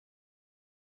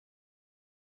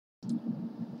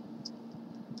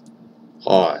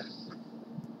Hi,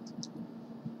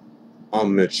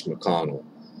 I'm Mitch McConnell.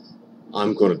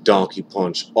 I'm going to donkey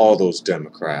punch all those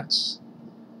Democrats.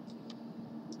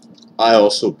 I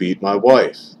also beat my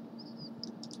wife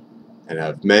and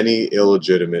have many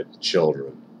illegitimate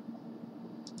children.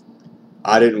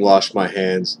 I didn't wash my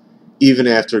hands even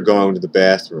after going to the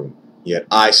bathroom, yet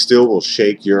I still will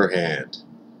shake your hand.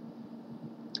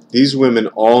 These women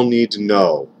all need to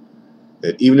know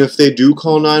that even if they do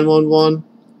call 911,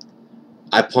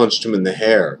 I punched them in the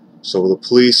hair, so the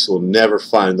police will never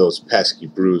find those pesky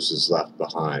bruises left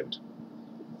behind.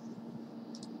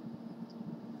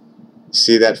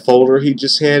 See that folder he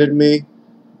just handed me?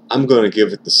 I'm going to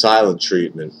give it the silent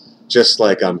treatment, just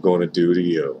like I'm going to do to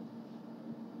you.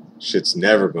 Shit's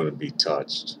never going to be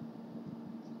touched.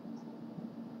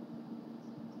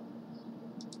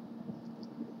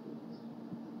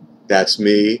 That's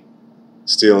me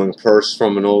stealing a purse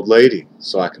from an old lady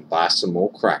so I can buy some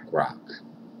more crack rock.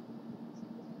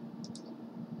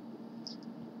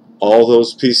 All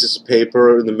those pieces of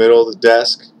paper in the middle of the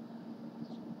desk,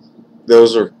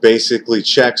 those are basically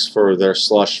checks for their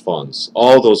slush funds.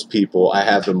 All those people, I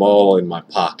have them all in my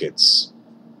pockets.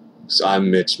 So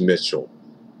I'm Mitch Mitchell.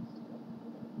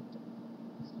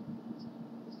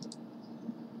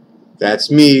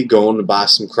 That's me going to buy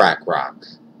some crack rock.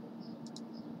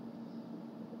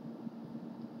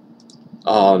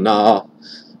 Oh no,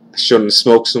 I shouldn't have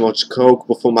smoked so much coke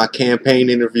before my campaign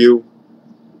interview.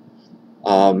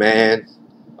 Oh man.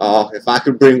 Oh, if I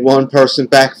could bring one person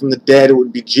back from the dead, it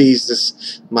would be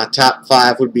Jesus. My top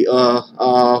 5 would be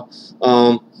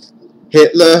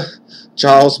Hitler,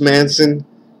 Charles Manson,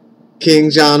 King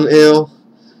John Il,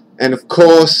 and of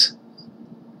course,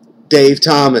 Dave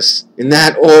Thomas. In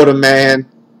that order, man.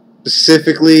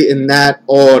 Specifically in that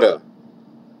order.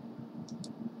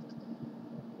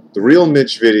 The real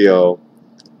Mitch video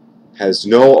has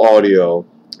no audio,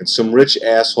 and some rich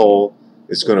asshole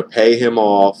is going to pay him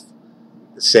off,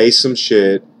 say some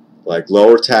shit like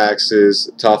lower taxes,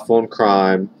 tough on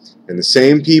crime, and the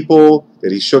same people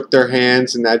that he shook their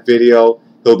hands in that video,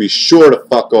 he'll be sure to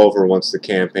fuck over once the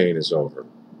campaign is over.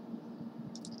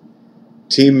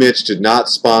 Team Mitch did not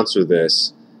sponsor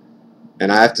this,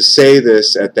 and I have to say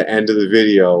this at the end of the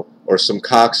video, or some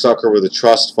cocksucker with a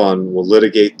trust fund will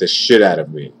litigate the shit out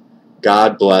of me.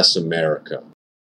 God bless America.